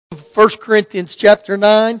1 Corinthians chapter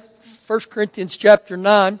 9. 1 Corinthians chapter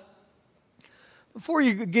 9. Before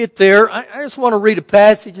you get there, I just want to read a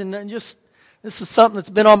passage, and this is something that's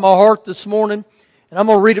been on my heart this morning, and I'm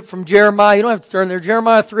going to read it from Jeremiah. You don't have to turn there.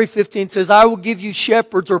 Jeremiah 3:15 says, I will give you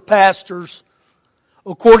shepherds or pastors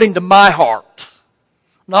according to my heart.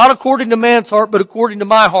 Not according to man's heart, but according to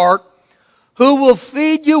my heart, who will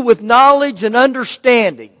feed you with knowledge and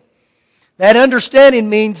understanding. That understanding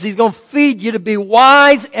means He's going to feed you to be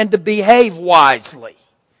wise and to behave wisely.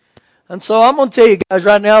 And so I'm going to tell you guys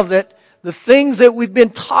right now that the things that we've been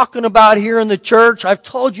talking about here in the church, I've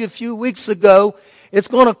told you a few weeks ago, it's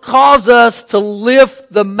going to cause us to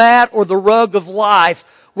lift the mat or the rug of life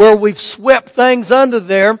where we've swept things under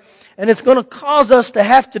there, and it's going to cause us to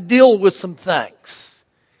have to deal with some things.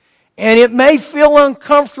 And it may feel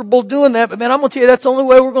uncomfortable doing that, but man, I'm going to tell you that's the only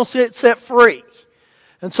way we're going to get set free.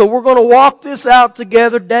 And so we're going to walk this out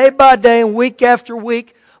together day by day and week after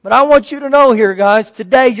week. But I want you to know here, guys,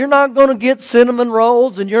 today you're not going to get cinnamon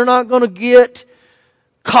rolls and you're not going to get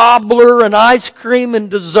cobbler and ice cream and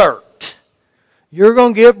dessert. You're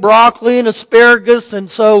going to get broccoli and asparagus,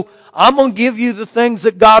 and so I'm going to give you the things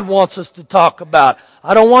that God wants us to talk about.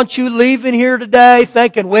 I don't want you leaving here today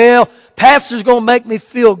thinking, well, Pastor's going to make me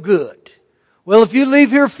feel good. Well, if you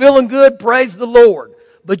leave here feeling good, praise the Lord.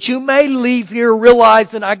 But you may leave here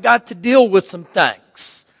realizing I got to deal with some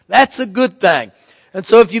things. That's a good thing. And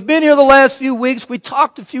so if you've been here the last few weeks, we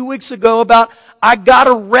talked a few weeks ago about I got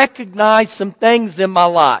to recognize some things in my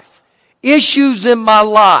life. Issues in my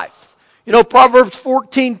life. You know, Proverbs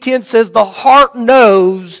 14:10 says the heart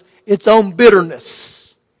knows its own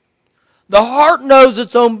bitterness. The heart knows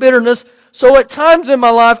its own bitterness. So at times in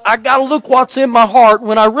my life, I got to look what's in my heart.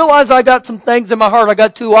 When I realize I got some things in my heart, I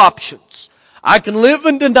got two options. I can live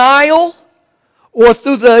in denial, or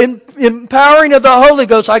through the empowering of the Holy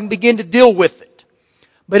Ghost, I can begin to deal with it.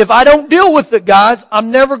 But if I don't deal with it, guys,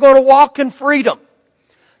 I'm never going to walk in freedom.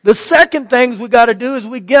 The second thing we got to do is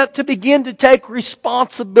we got to begin to take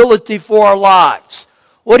responsibility for our lives.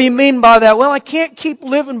 What do you mean by that? Well, I can't keep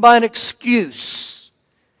living by an excuse.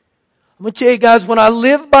 I'm going to tell you guys, when I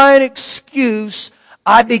live by an excuse,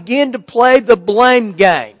 I begin to play the blame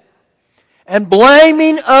game. And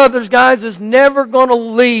blaming others, guys, is never going to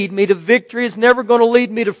lead me to victory. It's never going to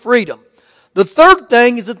lead me to freedom. The third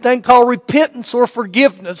thing is a thing called repentance or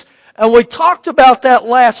forgiveness. And we talked about that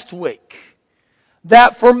last week.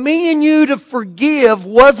 That for me and you to forgive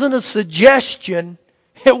wasn't a suggestion,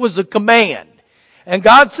 it was a command. And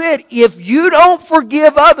God said, if you don't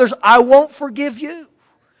forgive others, I won't forgive you.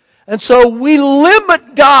 And so we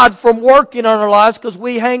limit God from working on our lives because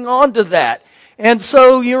we hang on to that. And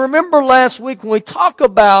so you remember last week when we talk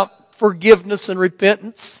about forgiveness and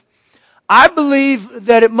repentance, I believe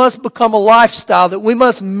that it must become a lifestyle, that we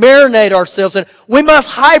must marinate ourselves in it. We must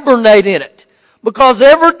hibernate in it. Because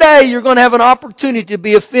every day you're going to have an opportunity to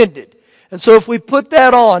be offended. And so if we put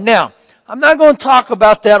that on. Now, I'm not going to talk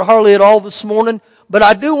about that hardly at all this morning, but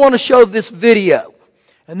I do want to show this video.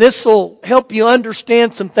 And this will help you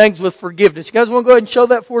understand some things with forgiveness. You guys want to go ahead and show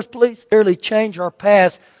that for us, please? Barely change our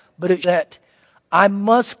past, but it's that I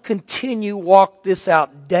must continue walk this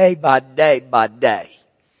out day by day by day.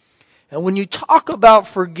 And when you talk about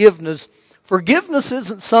forgiveness, forgiveness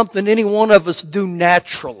isn't something any one of us do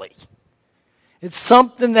naturally. It's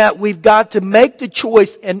something that we've got to make the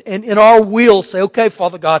choice and in our will say, okay,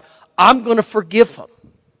 Father God, I'm going to forgive him.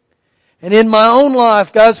 And in my own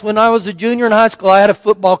life, guys, when I was a junior in high school, I had a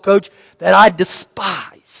football coach that I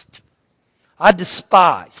despised. I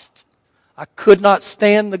could not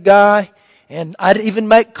stand the guy. And I'd even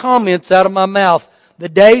make comments out of my mouth. The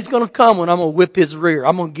day's going to come when I'm going to whip his rear.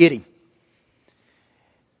 I'm going to get him.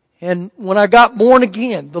 And when I got born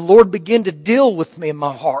again, the Lord began to deal with me in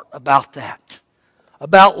my heart about that.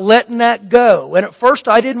 About letting that go. And at first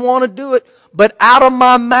I didn't want to do it. But out of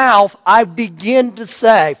my mouth, I began to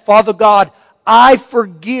say, Father God, I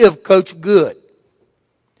forgive Coach Good.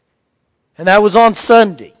 And that was on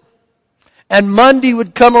Sunday. And Monday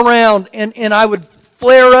would come around and I would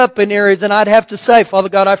flare up in areas and I'd have to say, Father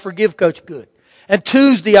God, I forgive Coach Good. And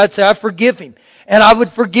Tuesday I'd say, I forgive him. And I would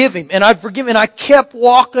forgive him. And I'd forgive him. And I kept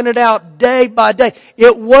walking it out day by day.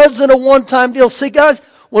 It wasn't a one-time deal. See, guys,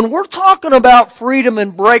 when we're talking about freedom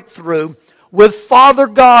and breakthrough, with Father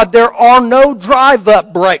God, there are no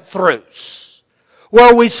drive-up breakthroughs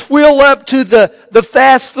where we swill up to the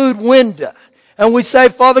fast food window and we say,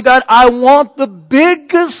 Father God, I want the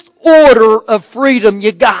biggest order of freedom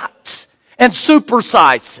you got and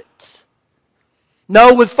supersize it.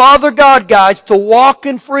 No, with Father God, guys, to walk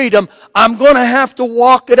in freedom, I'm going to have to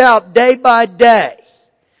walk it out day by day.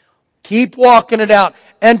 Keep walking it out.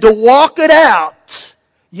 And to walk it out,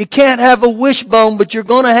 You can't have a wishbone, but you're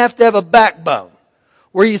going to have a backbone.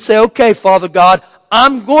 Where you say, okay, Father God,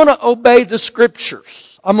 I'm going to obey the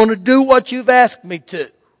Scriptures. I'm going to do what you've asked me to.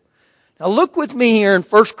 Now look with me here in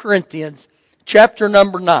 1 Corinthians chapter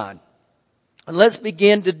number 9. And let's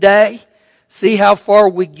begin today. See how far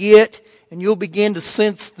we get. And you'll begin to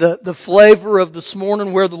sense the flavor of this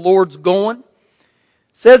morning where the Lord's going. It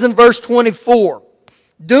says in verse 24,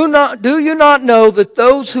 Do you not know that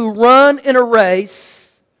those who run in a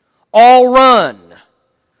race all run,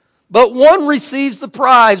 but one receives the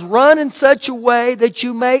prize? Run in such a way that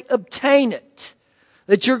you may obtain it.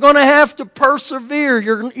 That you're going to have to persevere.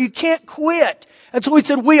 You can't quit. And so he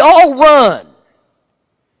said, we all run.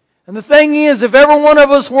 And the thing is, if every one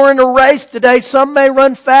of us were in a race today, some may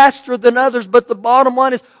run faster than others, but the bottom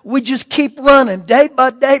line is we just keep running day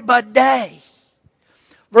by day by day.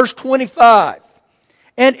 Verse 25.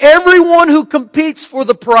 And everyone who competes for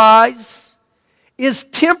the prize is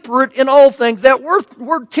temperate in all things. That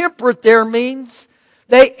word temperate there means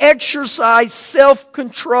they exercise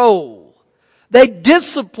self-control. They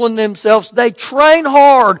discipline themselves. They train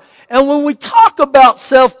hard. And when we talk about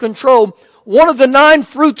self-control, one of the 9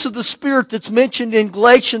 fruits of the Spirit that's mentioned in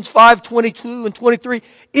Galatians 5:22 and 23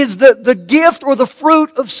 is the gift or the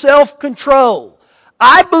fruit of self-control.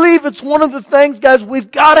 I believe it's one of the things, guys, we've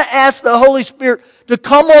got to ask the Holy Spirit to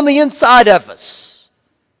come on the inside of us.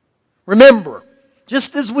 Remember,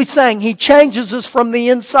 just as we sang, He changes us from the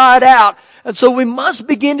inside out. And so we must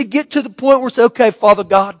begin to get to the point where we say, okay, Father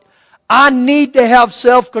God, I need to have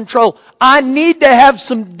self-control. I need to have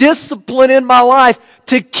some discipline in my life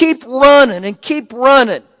to keep running and keep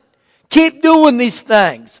running. Keep doing these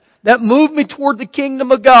things that move me toward the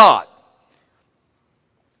kingdom of God.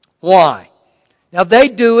 Why? Now they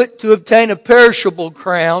do it to obtain a perishable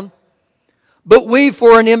crown, but we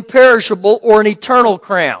for an imperishable or an eternal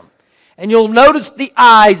crown. And you'll notice the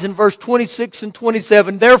I's in verse 26 and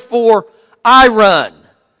 27. Therefore I run,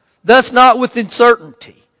 thus not with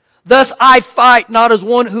uncertainty. Thus I fight not as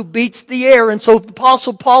one who beats the air. And so the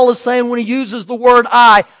Apostle Paul is saying when he uses the word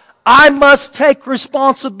I must take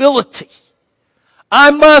responsibility.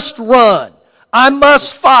 I must run. I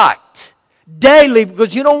must fight daily.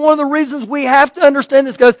 Because you know one of the reasons we have to understand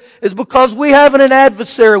this, guys, is because we have an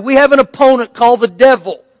adversary. We have an opponent called the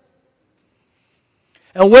devil.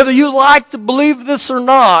 And whether you like to believe this or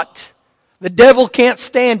not, the devil can't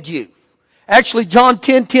stand you. Actually, John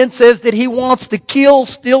 10:10 says that he wants to kill,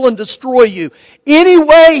 steal, and destroy you. Any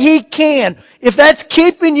way he can. If that's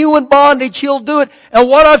keeping you in bondage, he'll do it. And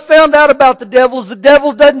what I found out about the devil is the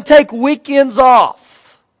devil doesn't take weekends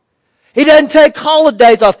off. He doesn't take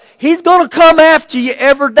holidays off. He's going to come after you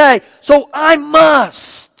every day. So I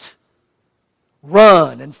must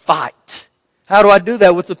run and fight. How do I do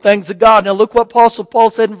that? With the things of God. Now look what Apostle Paul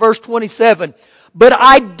said in verse 27. But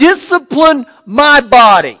I discipline my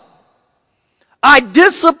body. I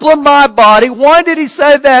discipline my body. Why did he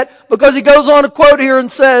say that? Because he goes on to quote here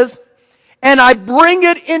and says, and I bring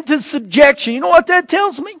it into subjection. You know what that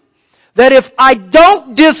tells me? That if I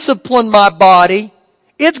don't discipline my body,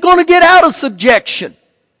 it's going to get out of subjection.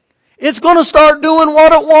 It's going to start doing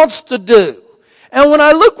what it wants to do. And when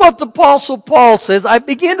I look what the Apostle Paul says, I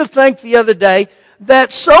begin to think the other day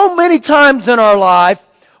that so many times in our life,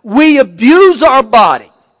 we abuse our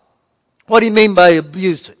body. What do you mean by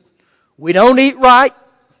abuse it? We don't eat right.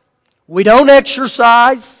 We don't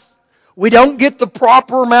exercise. We don't get the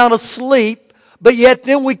proper amount of sleep. But yet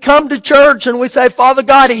then we come to church and we say, Father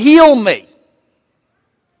God, heal me.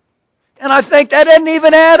 And I think that doesn't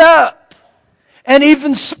even add up. And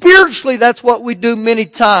even spiritually, that's what we do many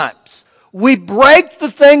times. We break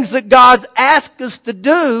the things that God's asked us to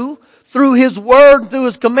do through His Word, through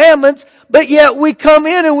His commandments, but yet we come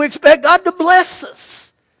in and we expect God to bless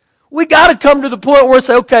us. We got to come to the point where we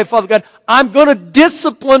say, okay, Father God, I'm going to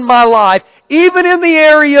discipline my life, even in the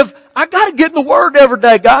area of, I got to get in the Word every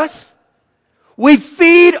day, guys. We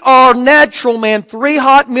feed our natural man 3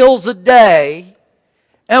 hot meals a day,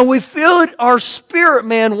 and we feed our spirit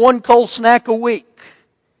man 1 cold snack a week.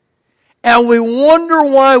 And we wonder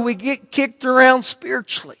why we get kicked around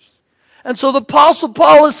spiritually. And so the Apostle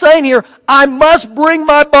Paul is saying here, I must bring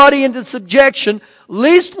my body into subjection,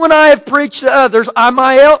 lest when I have preached to others, I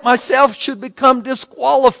myself should become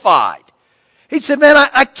disqualified. He said, man,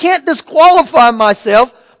 I can't disqualify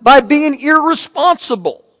myself by being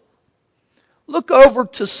irresponsible. Look over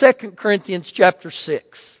to 2 Corinthians chapter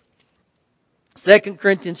 6. 2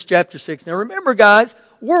 Corinthians chapter 6. Now remember, guys,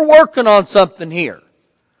 we're working on something here.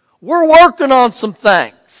 We're working on some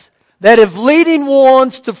things that if leading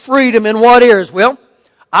ones to freedom in what areas? Well,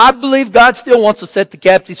 I believe God still wants to set the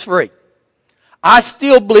captives free. I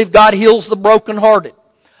still believe God heals the brokenhearted.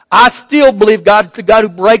 I still believe God is the God who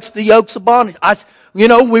breaks the yokes of bondage.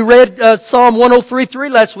 We read Psalm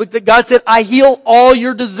 103:3 last week that God said, I heal all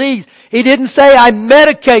your disease. He didn't say I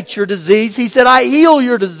medicate your disease. He said I heal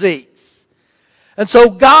your disease. And so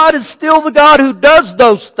God is still the God who does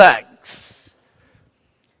those things.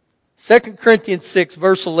 2 Corinthians 6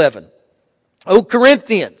 verse 11. O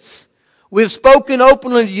Corinthians, we have spoken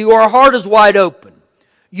openly to you. Our heart is wide open.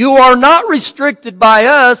 You are not restricted by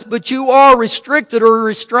us, but you are restricted or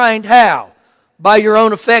restrained. How? By your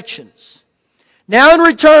own affections. Now in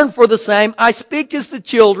return for the same, I speak as the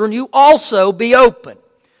children, you also be open.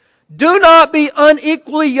 Do not be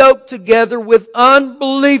unequally yoked together with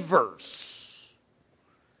unbelievers.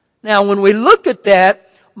 Now when we look at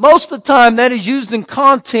that, most of the time that is used in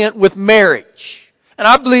content with marriage. And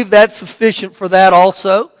I believe that's sufficient for that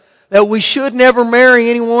also. That we should never marry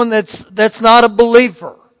anyone that's not a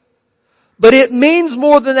believer. But it means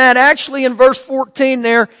more than that. Actually, in verse 14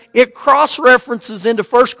 there, it cross-references into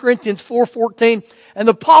 1 Corinthians 4:14. And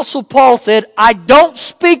the Apostle Paul said, I don't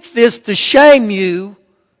speak this to shame you,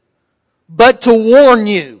 but to warn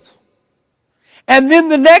you. And then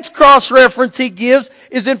the next cross-reference he gives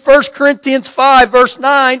is in 1 Corinthians 5 verse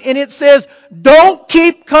 9. And it says, don't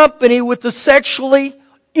keep company with the sexually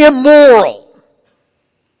immoral.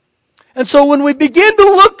 And so when we begin to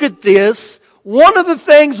look at this, one of the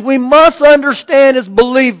things we must understand as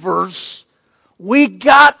believers, we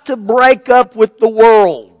got to break up with the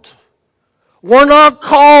world. We're not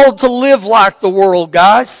called to live like the world,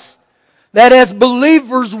 guys. That as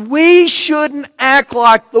believers, we shouldn't act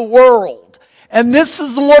like the world. And this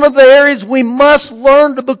is one of the areas we must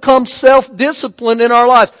learn to become self-disciplined in our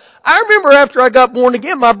lives. I remember after I got born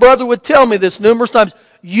again, my brother would tell me this numerous times.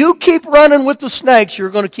 You keep running with the snakes,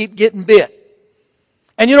 you're going to keep getting bit.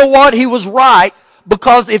 And you know what? He was right,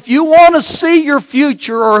 because if you want to see your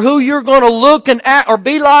future or who you're going to look and act or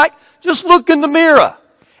be like, just look in the mirror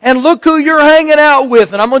and look who you're hanging out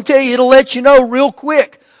with. And I'm going to tell you, it'll let you know real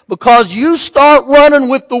quick, because you start running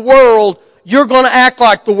with the world, you're going to act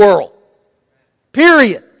like the world.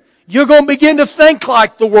 Period. You're going to begin to think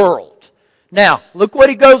like the world. Now, look what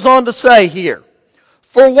he goes on to say here.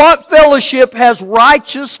 For what fellowship has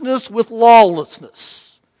righteousness with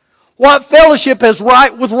lawlessness? What fellowship has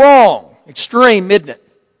right with wrong? Extreme, isn't it?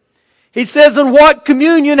 He says, and what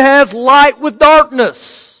communion has light with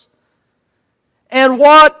darkness? And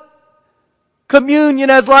what communion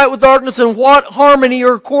has light with darkness? And what harmony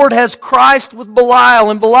or accord has Christ with Belial?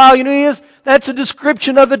 And Belial, you know who he is? That's a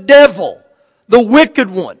description of the devil, the wicked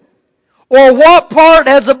one. Or what part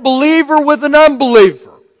has a believer with an unbeliever?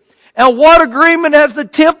 And what agreement has the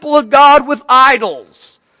temple of God with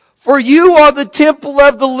idols? For you are the temple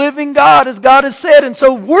of the living God, as God has said. And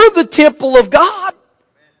so we're the temple of God.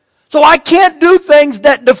 So I can't do things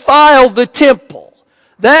that defile the temple.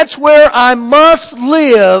 That's where I must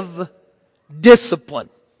live discipline.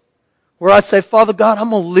 Where I say, Father God,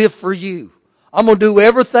 I'm going to live for you. I'm going to do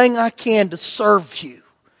everything I can to serve you.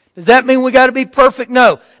 Does that mean we got to be perfect?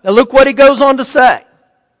 No. Now look what he goes on to say.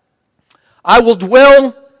 I will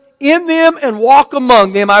dwell in them and walk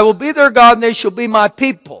among them. I will be their God, and they shall be my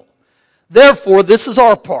people. Therefore, this is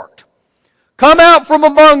our part. Come out from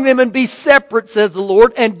among them and be separate, says the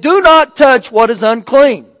Lord, and do not touch what is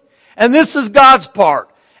unclean. And this is God's part.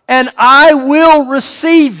 And I will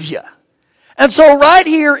receive you. And so right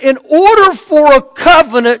here, in order for a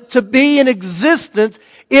covenant to be in existence,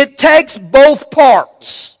 it takes both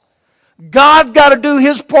parts. God's got to do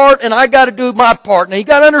His part, and I got to do my part. Now you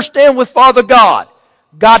got to understand with Father God,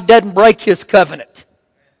 God doesn't break His covenant.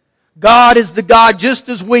 God is the God, just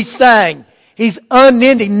as we sang. He's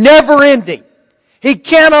unending, never ending. He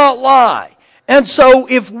cannot lie. And so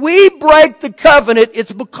if we break the covenant,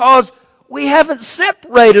 it's because we haven't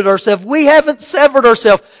separated ourselves. We haven't severed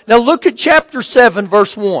ourselves. Now look at chapter 7,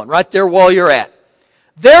 verse 1, right there while you're at.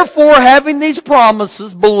 Therefore, having these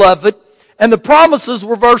promises, beloved, and the promises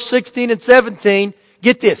were verse 16 and 17,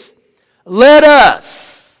 get this. Let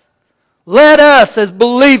us as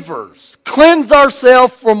believers cleanse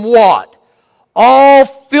ourselves from what? All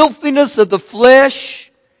filthiness of the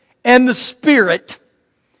flesh and the spirit,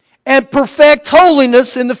 and perfect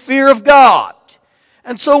holiness in the fear of God.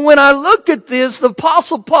 And so when I look at this, the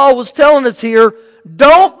Apostle Paul was telling us here,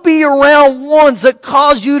 don't be around ones that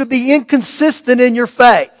cause you to be inconsistent in your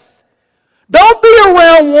faith. Don't be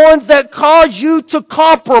around ones that cause you to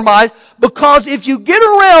compromise, because if you get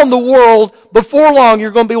around the world, before long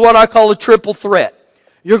you're going to be what I call a triple threat.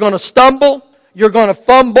 You're going to stumble, you're going to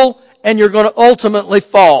fumble, and you're going to ultimately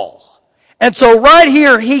fall. And so right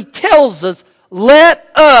here he tells us, let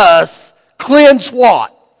us cleanse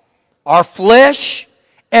what? Our flesh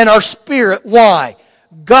and our spirit. Why?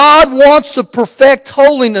 God wants to perfect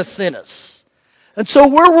holiness in us. And so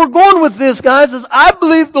where we're going with this, guys, is I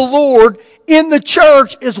believe the Lord in the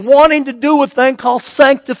church is wanting to do a thing called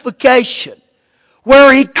sanctification,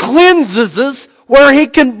 where He cleanses us, where He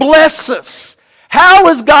can bless us. How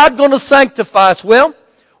is God going to sanctify us? Well,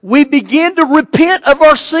 we begin to repent of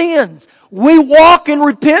our sins. We walk in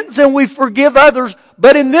repentance and we forgive others.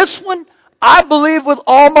 But in this one, I believe with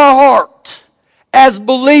all my heart, as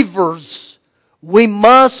believers, we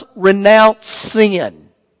must renounce sin.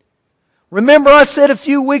 Remember I said a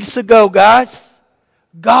few weeks ago, guys,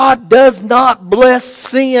 God does not bless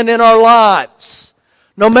sin in our lives.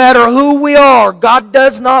 No matter who we are, God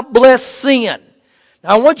does not bless sin.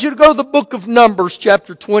 Now I want you to go to the book of Numbers,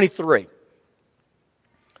 chapter 23.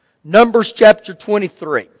 Numbers, chapter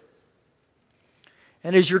 23.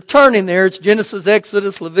 And as you're turning there, it's Genesis,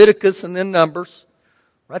 Exodus, Leviticus, and then Numbers.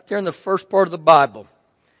 Right there in the first part of the Bible.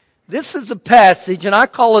 This is a passage, and I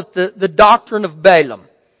call it the doctrine of Balaam.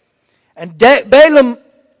 And Balaam,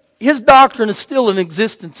 his doctrine is still in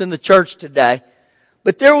existence in the church today.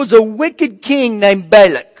 But there was a wicked king named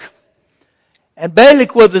Balak. And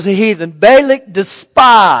Balak was a heathen. Balak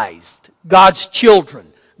despised God's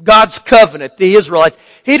children, God's covenant, the Israelites.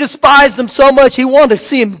 He despised them so much he wanted to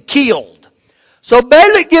see them killed. So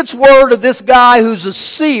Balak gets word of this guy who's a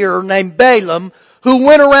seer named Balaam, who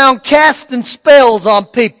went around casting spells on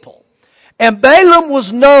people. And Balaam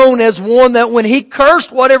was known as one that when he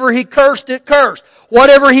cursed, whatever he cursed, it cursed.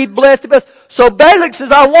 Whatever he blessed, it blessed. So Balak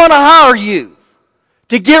says, I want to hire you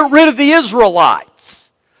to get rid of the Israelites.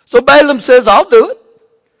 So Balaam says, I'll do it.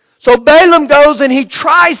 So Balaam goes and he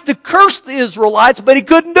tries to curse the Israelites, but he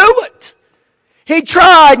couldn't do it. He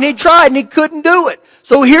tried and he couldn't do it.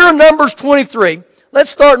 So here in Numbers 23, let's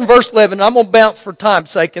start in verse 11. I'm going to bounce for time's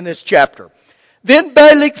sake in this chapter. Then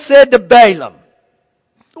Balak said to Balaam,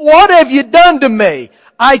 what have you done to me?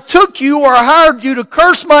 I took you or hired you to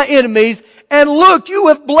curse my enemies, and look, you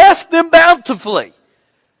have blessed them bountifully.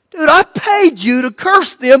 Dude, I paid you to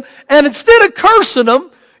curse them, and instead of cursing them,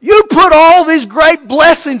 you put all these great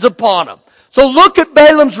blessings upon them. So look at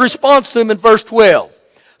Balaam's response to him in verse 12.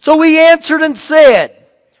 So he answered and said,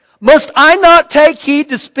 must I not take heed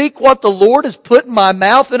to speak what the Lord has put in my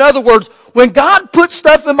mouth? In other words, when God puts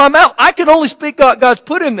stuff in my mouth, I can only speak what God's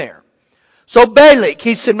put in there. So Balak,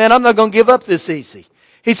 he said, man, I'm not going to give up this easy.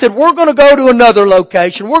 He said, we're going to go to another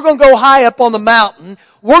location. We're going to go high up on the mountain.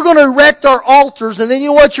 We're going to erect our altars. And then you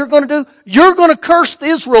know what you're going to do? You're going to curse the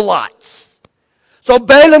Israelites. So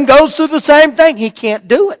Balaam goes through the same thing. He can't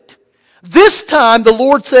do it. This time the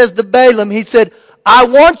Lord says to Balaam, He said, I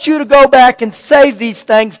want you to go back and say these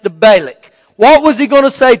things to Balak. What was he going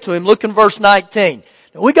to say to him? Look in verse 19.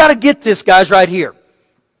 Now we got to get this, guys, right here.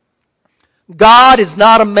 God is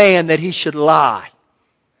not a man that He should lie.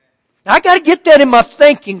 Now I got to get that in my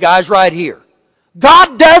thinking, guys, right here.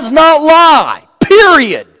 God does not lie.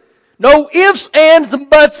 Period. No ifs, ands, and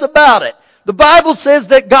buts about it. The Bible says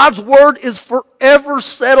that God's word is forever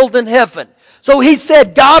settled in heaven. So He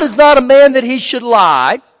said, God is not a man that He should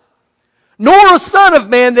lie, nor a son of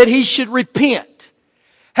man that He should repent.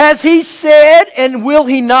 Has He said, and will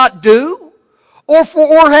He not do? Or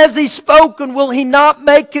has He spoken, will He not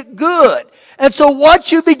make it good? And so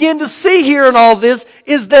what you begin to see here in all this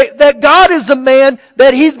is that God is a man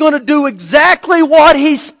that He's going to do exactly what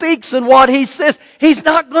He speaks and what He says. He's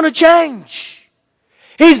not going to change.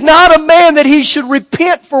 He's not a man that He should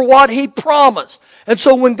repent for what He promised. And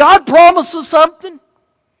so when God promises something,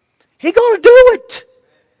 He's going to do it.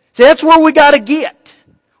 See, that's where we got to get.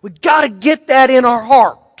 We got to get that in our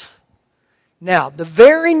heart. Now, the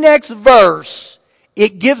very next verse,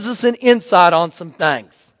 it gives us an insight on some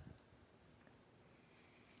things.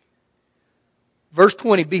 Verse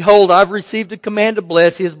 20, behold, I've received a command to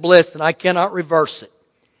bless. He is blessed, and I cannot reverse it.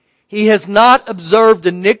 He has not observed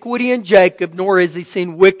iniquity in Jacob, nor has He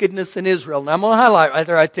seen wickedness in Israel. Now I'm going to highlight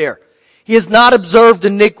right there. He has not observed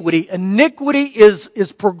iniquity. Iniquity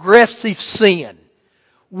is progressive sin.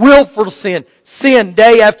 Willful sin. Sin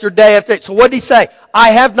day after day after day. So what did He say? I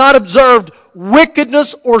have not observed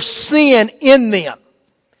wickedness or sin in them.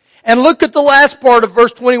 And look at the last part of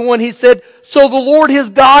verse 21. He said, so the Lord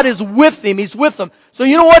his God is with him. He's with them. So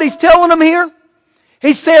you know what He's telling them here?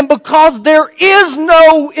 He's saying because there is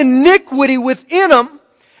no iniquity within them.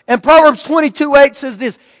 And Proverbs 22:8 says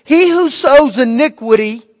this, he who sows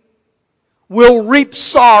iniquity will reap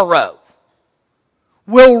sorrow.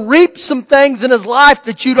 Will reap some things in his life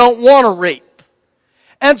that you don't want to reap.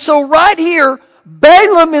 And so right here,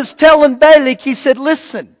 Balaam is telling Balak, he said,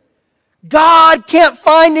 listen, God can't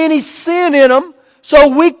find any sin in them, so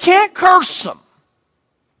we can't curse them.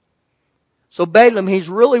 So Balaam, he's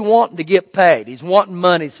really wanting to get paid. He's wanting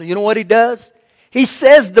money. So you know what he does? He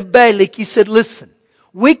says to Balak, he said, listen,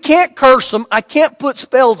 we can't curse them. I can't put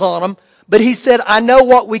spells on them. But he said, I know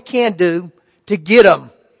what we can do to get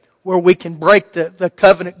them where we can break the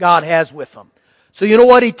covenant God has with them. So you know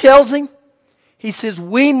what he tells him? He says,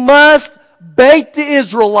 we must bait the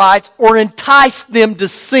Israelites or entice them to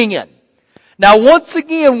sin. Now once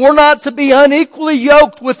again, we're not to be unequally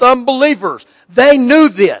yoked with unbelievers. They knew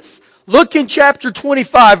this. Look in chapter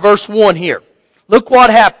 25, verse 1 here. Look what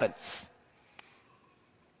happens.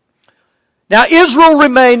 Now Israel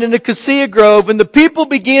remained in the cassia grove, and the people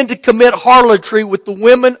began to commit harlotry with the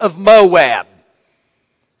women of Moab.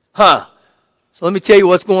 So let me tell you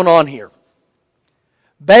what's going on here.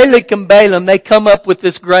 Balak and Balaam, they come up with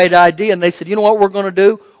this great idea, and they said, you know what we're going to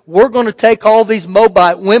do? We're going to take all these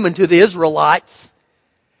Moabite women to the Israelites,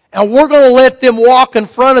 and we're going to let them walk in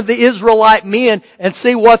front of the Israelite men and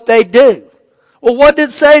see what they do. Well, what did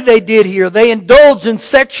it say they did here? They indulged in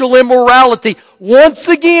sexual immorality. Once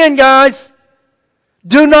again, guys,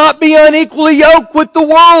 do not be unequally yoked with the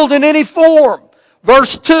world in any form.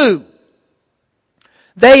 Verse 2.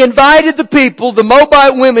 They invited the people, the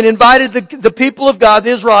Moabite women invited the people of God, the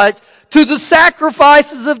Israelites, to the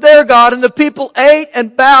sacrifices of their God, and the people ate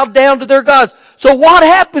and bowed down to their gods. So what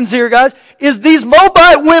happens here, guys, is these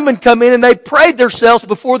Moabite women come in and they prayed themselves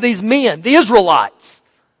before these men, the Israelites.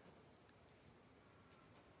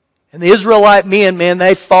 And the Israelite men, man,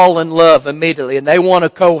 they fall in love immediately, and they want to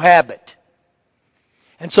cohabit.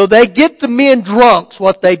 And so they get the men drunk, is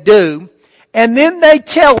what they do, and then they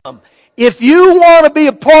tell them, if you want to be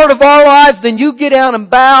a part of our lives, then you get down and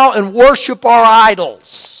bow and worship our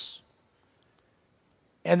idols.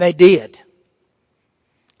 And they did.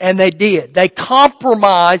 And they did. They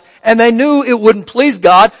compromised, and they knew it wouldn't please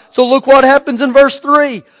God. So look what happens in verse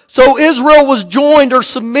 3. So Israel was joined or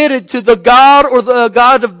submitted to the god or the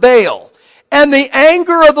god of Baal. And the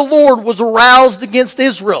anger of the Lord was aroused against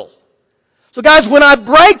Israel. So guys, when I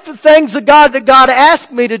break the things of God that God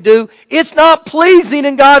asked me to do, it's not pleasing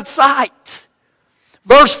in God's sight.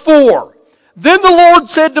 Verse 4. Then the Lord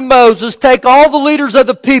said to Moses, take all the leaders of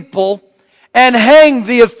the people and hang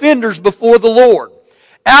the offenders before the Lord.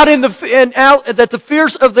 Out that the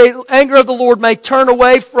fierce of the anger of the Lord may turn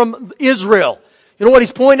away from Israel. You know what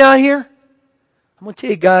he's pointing out here? I'm going to tell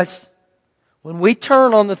you guys, when we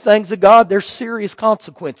turn on the things of God, there's serious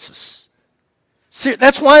consequences.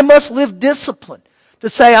 That's why I must live disciplined. To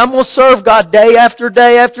say, I'm going to serve God day after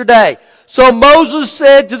day after day. So Moses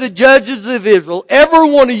said to the judges of Israel,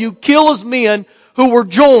 every one of you kill his men who were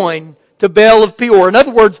joined to Baal of Peor. In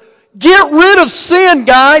other words, get rid of sin,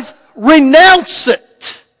 guys. Renounce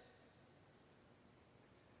it.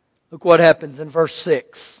 Look what happens in verse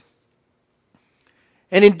 6.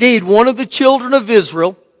 And indeed, one of the children of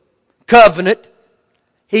Israel, covenant,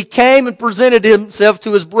 he came and presented himself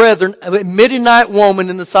to his brethren, a Midianite woman,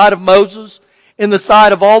 in the sight of Moses, in the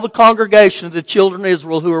sight of all the congregation of the children of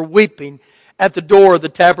Israel who are weeping at the door of the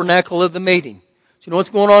tabernacle of the meeting. So you know what's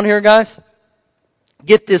going on here, guys?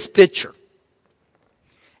 Get this picture.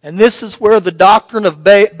 And this is where the doctrine of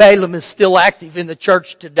Balaam is still active in the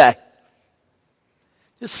church today.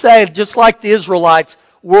 Just like the Israelites,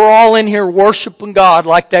 we're all in here worshiping God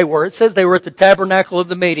like they were. It says they were at the tabernacle of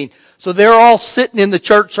the meeting. So they're all sitting in the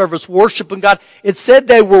church service worshiping God. It said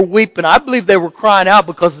they were weeping. I believe they were crying out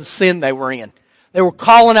because of the sin they were in. They were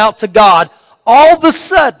calling out to God. All of a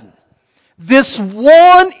sudden, this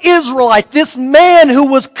one Israelite, this man who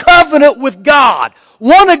was covenant with God,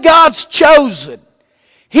 one of God's chosen,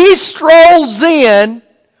 he strolls in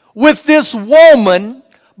with this woman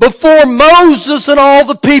before Moses and all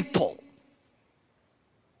the people.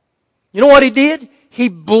 You know what he did? He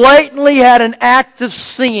blatantly had an act of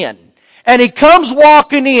sin. And he comes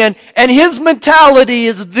walking in, and his mentality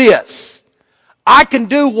is this: I can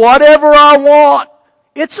do whatever I want.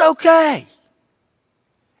 It's okay.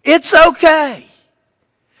 It's okay.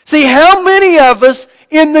 See, how many of us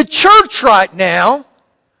in the church right now,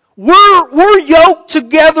 we're yoked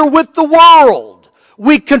together with the world.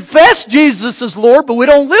 We confess Jesus as Lord, but we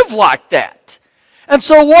don't live like that. And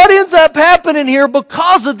so what ends up happening here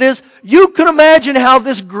because of this, you can imagine how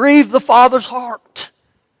this grieved the Father's heart.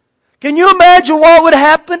 Can you imagine what would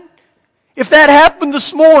happen if that happened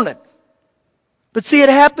this morning? But see, it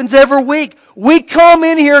happens every week. We come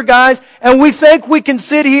in here, guys, and we think we can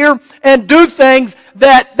sit here and do things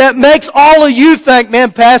that makes all of you think,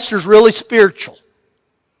 man, pastor's really spiritual.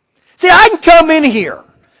 See, I can come in here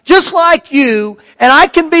just like you, and I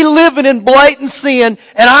can be living in blatant sin,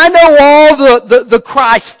 and I know all the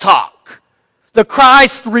Christ talk, the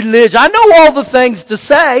Christ religion. I know all the things to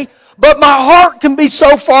say, but my heart can be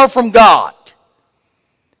so far from God.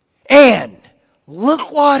 And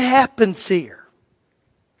look what happens here.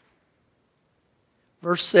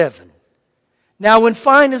 Verse 7. Now when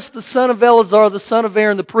Phinehas, the son of Eleazar, the son of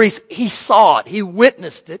Aaron the priest, he saw it, he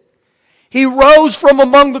witnessed it, he rose from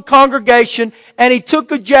among the congregation, and he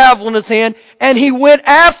took a javelin in his hand, and he went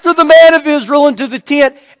after the man of Israel into the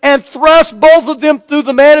tent, and thrust both of them through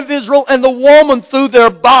the man of Israel and the woman through their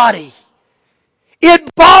body. It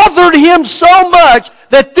bothered him so much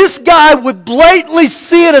that this guy would blatantly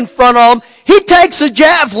sin in front of him. He takes a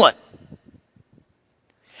javelin.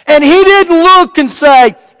 And he didn't look and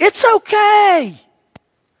say, it's okay.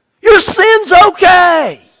 Your sin's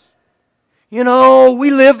okay. You know,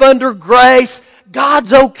 we live under grace.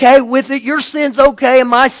 God's okay with it. Your sin's okay and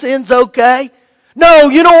my sin's okay. No,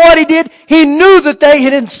 you know what he did? He knew that they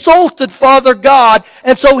had insulted Father God,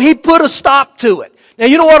 and so he put a stop to it. Now,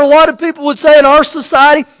 you know what a lot of people would say in our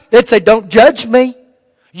society? They'd say, don't judge me.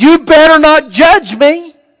 You better not judge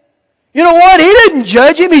me. You know what? He didn't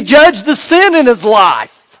judge him. He judged the sin in his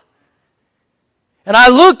life. And I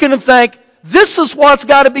look and think, this is what's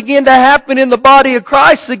got to begin to happen in the body of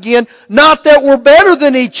Christ again. Not that we're better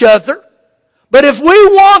than each other, but if we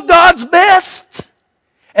want God's best,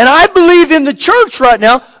 and I believe in the church right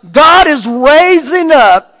now, God is raising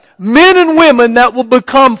up men and women that will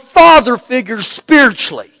become father figures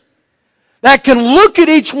spiritually, that can look at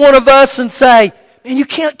each one of us and say, man, you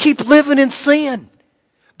can't keep living in sin.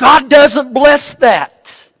 God doesn't bless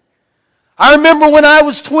that. I remember when I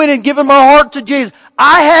was 20 and giving my heart to Jesus,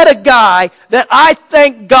 I had a guy that I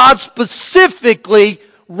think God specifically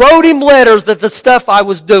wrote him letters that the stuff I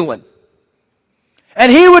was doing.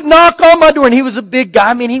 And he would knock on my door, and he was a big guy.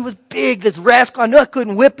 I mean, he was big, this rascal. I knew I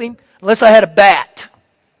couldn't whip him unless I had a bat.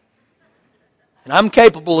 And I'm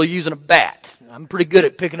capable of using a bat. I'm pretty good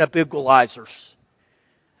at picking up equalizers.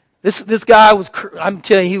 This guy was, I'm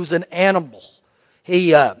telling you, he was an animal.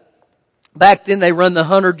 He, back then they run the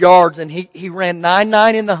 100 yards, and he ran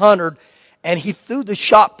 9.9 in the 100, and he threw the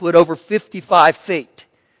shot put over 55 feet.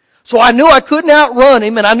 So I knew I couldn't outrun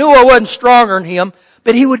him, and I knew I wasn't stronger than him,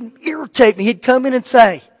 but he would irritate me. He'd come in and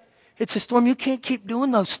say, Stormy, you can't keep doing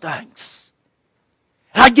those things.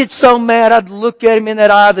 And I'd get so mad, I'd look at him in that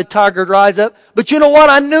eye of the tiger, rise up. But you know what?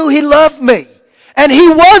 I knew he loved me. And he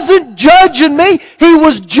wasn't judging me. He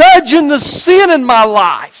was judging the sin in my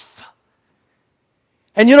life.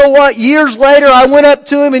 And you know what? Years later, I went up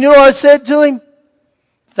to him, and you know what I said to him?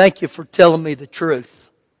 Thank you for telling me the truth.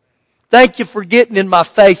 Thank you for getting in my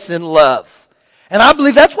face in love. And I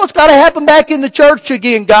believe that's what's got to happen back in the church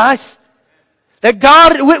again, guys. That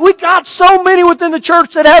God, we got so many within the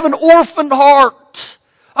church that have an orphaned heart,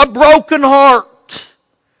 a broken heart.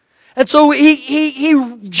 And so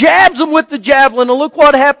he jabs them with the javelin, and look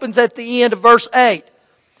what happens at the end of verse 8.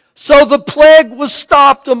 So the plague was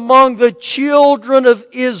stopped among the children of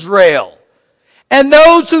Israel. And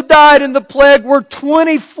those who died in the plague were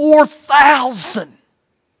 24,000.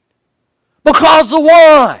 Because of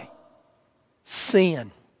why?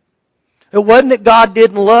 Sin. It wasn't that God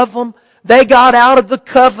didn't love them. They got out of the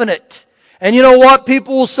covenant. And you know what?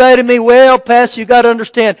 People will say to me, well, Pastor, you got to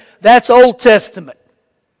understand, that's Old Testament.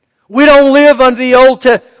 We don't live under the Old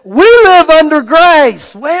Testament. We live under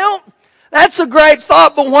grace. Well, that's a great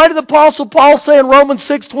thought, but why did the Apostle Paul say in Romans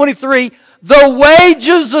 6:23, the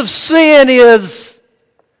wages of sin is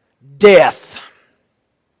death?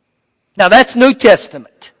 Now that's New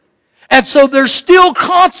Testament. And so there's still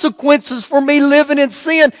consequences for me living in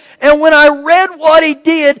sin. And when I read what he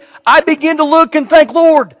did, I began to look and think,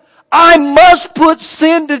 Lord, I must put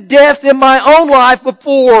sin to death in my own life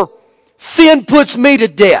before sin puts me to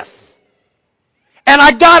death. And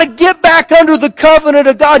I got to get back under the covenant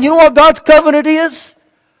of God. You know what God's covenant is?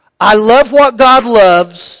 I love what God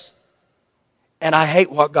loves, and I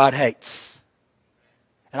hate what God hates.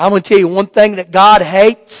 And I'm going to tell you one thing that God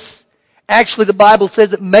hates. Actually, the Bible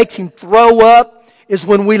says it makes him throw up, is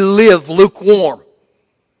when we live lukewarm.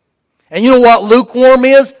 And you know what lukewarm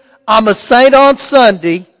is? I'm a saint on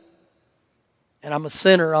Sunday, and I'm a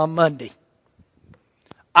sinner on Monday.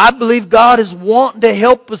 I believe God is wanting to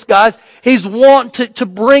help us, guys. He's wanting to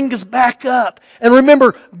bring us back up. And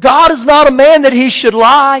remember, God is not a man that he should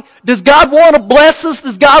lie. Does God want to bless us?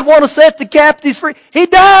 Does God want to set the captives free? He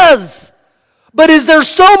does. But is there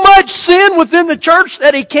so much sin within the church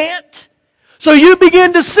that he can't? So you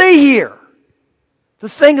begin to see here the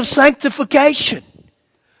thing of sanctification.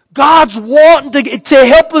 God's wanting to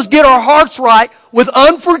help us get our hearts right with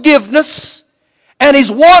unforgiveness. And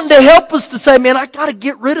he's wanting to help us to say, man, I got to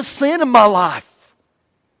get rid of sin in my life.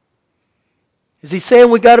 Is he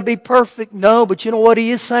saying we got to be perfect? No, but you know what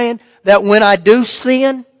he is saying? That when I do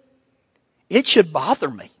sin, it should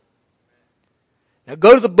bother me. Now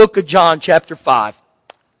go to the book of John chapter 5.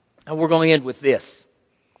 And we're going to end with this.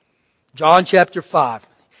 John chapter 5.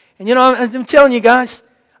 And you know, I'm telling you guys,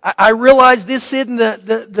 I realize this isn't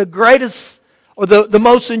the greatest or the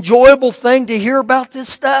most enjoyable thing to hear about this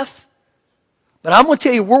stuff. But I'm going to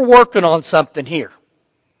tell you, we're working on something here.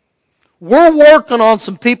 We're working on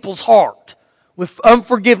some people's heart with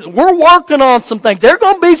unforgiveness. We're working on some things. There's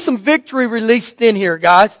going to be some victory released in here,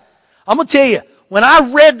 guys. I'm going to tell you, when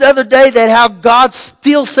I read the other day that how God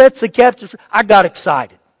still sets the captives free, I got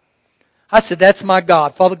excited. I said, that's my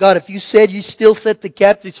God. Father God, if you said you still set the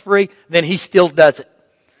captives free, then He still does it.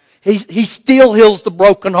 He still heals the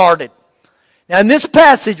brokenhearted. Now in this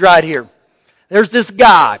passage right here, there's this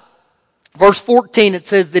guy. Verse 14, it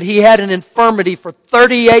says that he had an infirmity for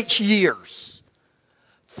 38 years.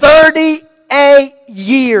 38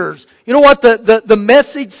 years. You know what the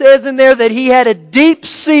message says in there? That he had a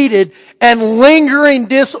deep-seated and lingering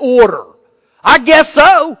disorder. I guess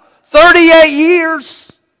so. 38 years.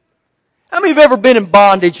 How many have ever been in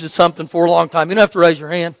bondage to something for a long time? You don't have to raise your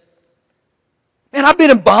hand. Man, I've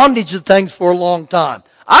been in bondage to things for a long time.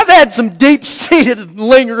 I've had some deep-seated and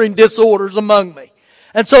lingering disorders among me.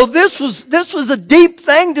 And so this was a deep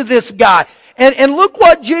thing to this guy. And look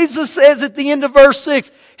what Jesus says at the end of verse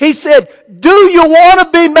 6. He said, do you want to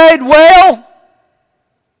be made well?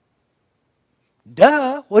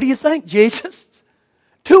 Duh. What do you think, Jesus?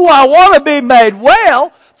 Do I want to be made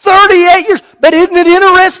well? 38 years. But isn't it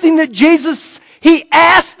interesting that Jesus, He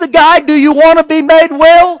asked the guy, do you want to be made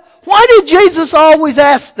well? Why did Jesus always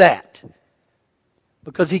ask that?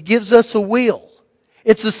 Because He gives us a will.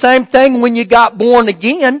 It's the same thing when you got born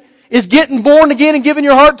again. Is getting born again and giving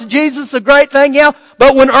your heart to Jesus a great thing? Yeah.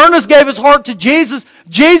 But when Ernest gave his heart to Jesus,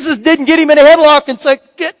 Jesus didn't get him in a headlock and say,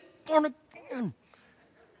 get born again.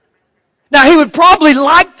 Now, he would probably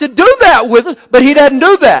like to do that with us, but he doesn't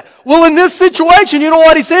do that. Well, in this situation, you know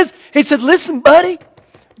what he says? He said, listen, buddy,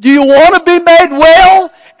 do you want to be made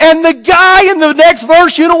well? And the guy in the next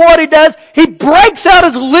verse, you know what he does? He breaks out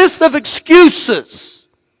his list of excuses.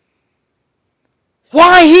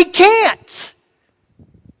 Why he can't.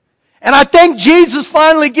 And I think Jesus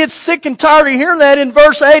finally gets sick and tired of hearing that. In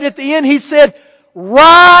verse 8 at the end, He said,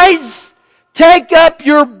 rise, take up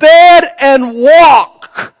your bed and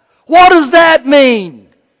walk. What does that mean?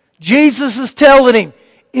 Jesus is telling him,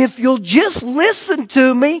 if you'll just listen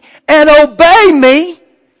to me and obey me,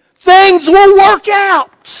 things will work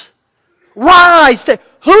out. Rise.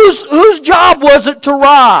 Whose job was it to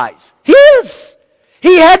rise? His.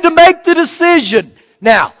 He had to make the decision.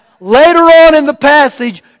 Now, later on in the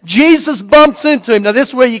passage, Jesus bumps into him. Now, this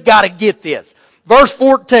is where you got to get this. Verse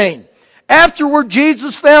 14. Afterward,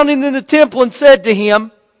 Jesus found him in the temple and said to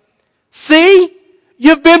him, see,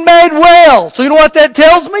 you've been made well. So you know what that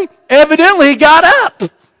tells me? Evidently, he got up.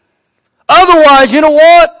 Otherwise, you know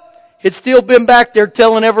what? He'd still been back there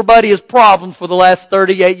telling everybody his problems for the last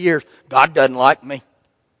 38 years. God doesn't like me.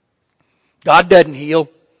 God doesn't heal.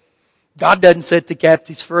 God doesn't set the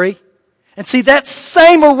captives free. And see, that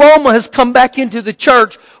same aroma has come back into the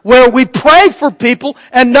church where we pray for people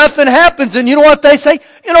and nothing happens. And you know what they say?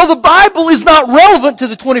 You know, the Bible is not relevant to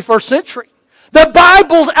the 21st century. The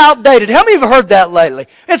Bible's outdated. How many have heard that lately?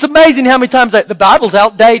 It's amazing how many times the Bible's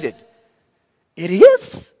outdated. It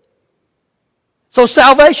is. So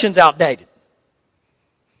salvation's outdated.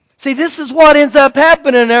 See, this is what ends up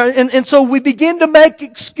happening there. And so we begin to make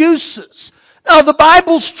excuses. Now, the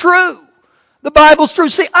Bible's true. The Bible's true.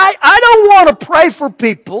 See, I don't want to pray for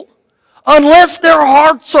people unless their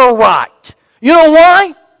hearts are right. You know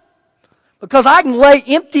why? Because I can lay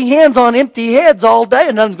empty hands on empty heads all day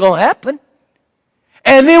and nothing's going to happen.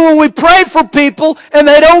 And then when we pray for people and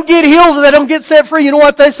they don't get healed or they don't get set free, you know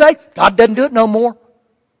what they say? God doesn't do it no more.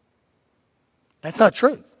 That's not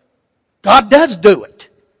true. God does do it.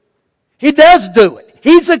 He does do it.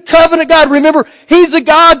 He's a covenant God. Remember, He's a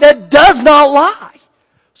God that does not lie.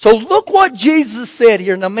 So look what Jesus said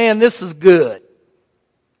here. Now, man, this is good.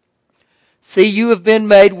 See, you have been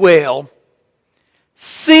made well.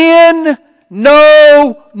 Sin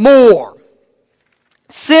no more.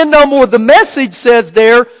 Sin no more. The message says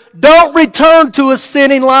there, don't return to a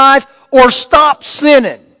sinning life or stop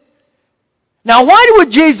sinning. Now, why would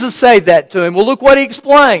Jesus say that to him? Well, look what He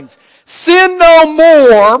explains. Sin no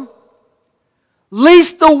more,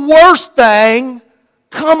 lest the worst thing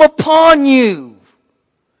come upon you.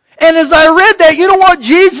 And as I read that, you know what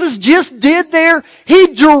Jesus just did there?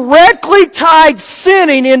 He directly tied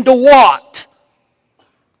sinning into what?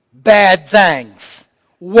 Bad things.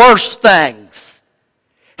 Worse things.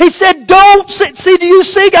 He said, don't sin. See, do you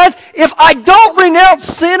see, guys? If I don't renounce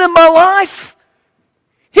sin in my life,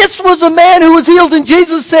 this was a man who was healed, and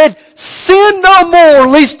Jesus said, Sin no more,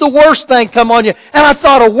 lest the worst thing come on you. And I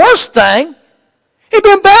thought, a worse thing? He'd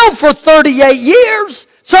been bound for 38 years.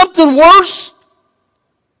 Something worse?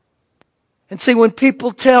 And see, when people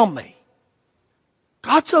tell me,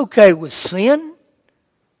 God's okay with sin,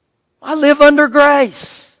 I live under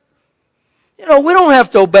grace. You know, we don't have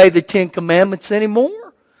to obey the 10 Commandments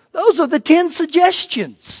anymore. Those are the 10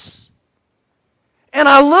 suggestions. And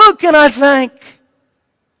I look and I think,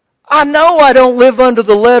 I know I don't live under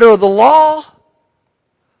the letter of the law.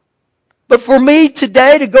 But for me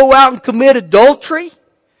today to go out and commit adultery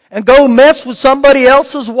and go mess with somebody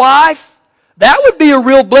else's wife, that would be a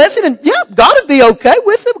real blessing. And yeah, God would be okay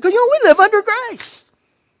with it because, we live under grace.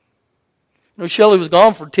 Shelley was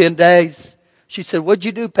gone for 10 days. She said, "What'd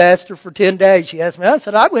you do, Pastor, for 10 days?" She asked me. I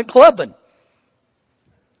said, "I went clubbing."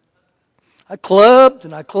 I clubbed.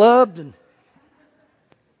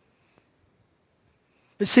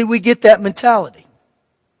 But see, we get that mentality.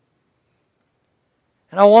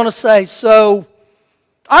 And I want to say, so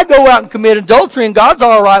I go out and commit adultery and God's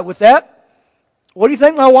all right with that. What do you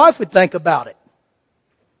think my wife would think about it?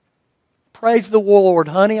 Praise the Lord,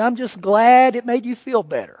 honey. I'm just glad it made you feel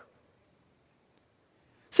better.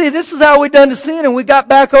 See, this is how we done to sin, and we got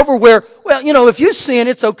back over where, if you sin,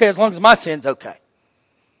 it's okay as long as my sin's okay.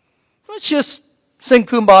 Let's just sing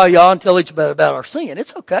Kumbaya and tell each other about our sin.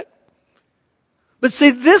 It's okay. But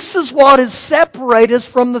see, this is what has separated us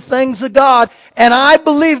from the things of God. And I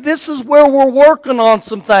believe this is where we're working on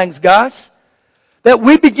some things, guys. That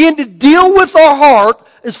we begin to deal with our heart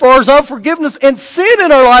as far as unforgiveness and sin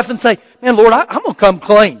in our life and say, man, Lord, I'm going to come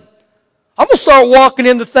clean. I'm going to start walking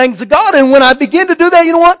in the things of God. And when I begin to do that,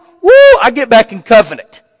 you know what? I get back in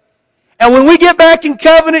covenant. And when we get back in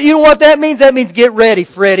covenant, you know what that means? That means get ready,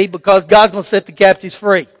 Freddie, because God's going to set the captives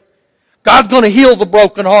free. God's going to heal the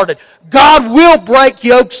brokenhearted. God will break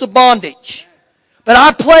yokes of bondage. But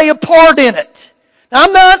I play a part in it. Now,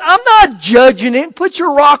 I'm not judging it. Put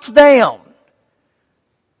your rocks down.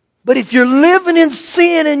 But if you're living in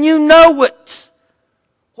sin and you know it,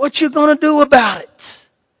 what you going to do about it?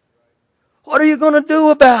 What are you going to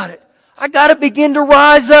do about it? I got to begin to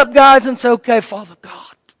rise up, guys, and say, okay, Father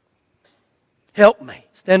God, help me.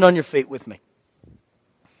 Stand on your feet with me.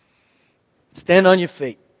 Stand on your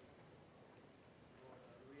feet.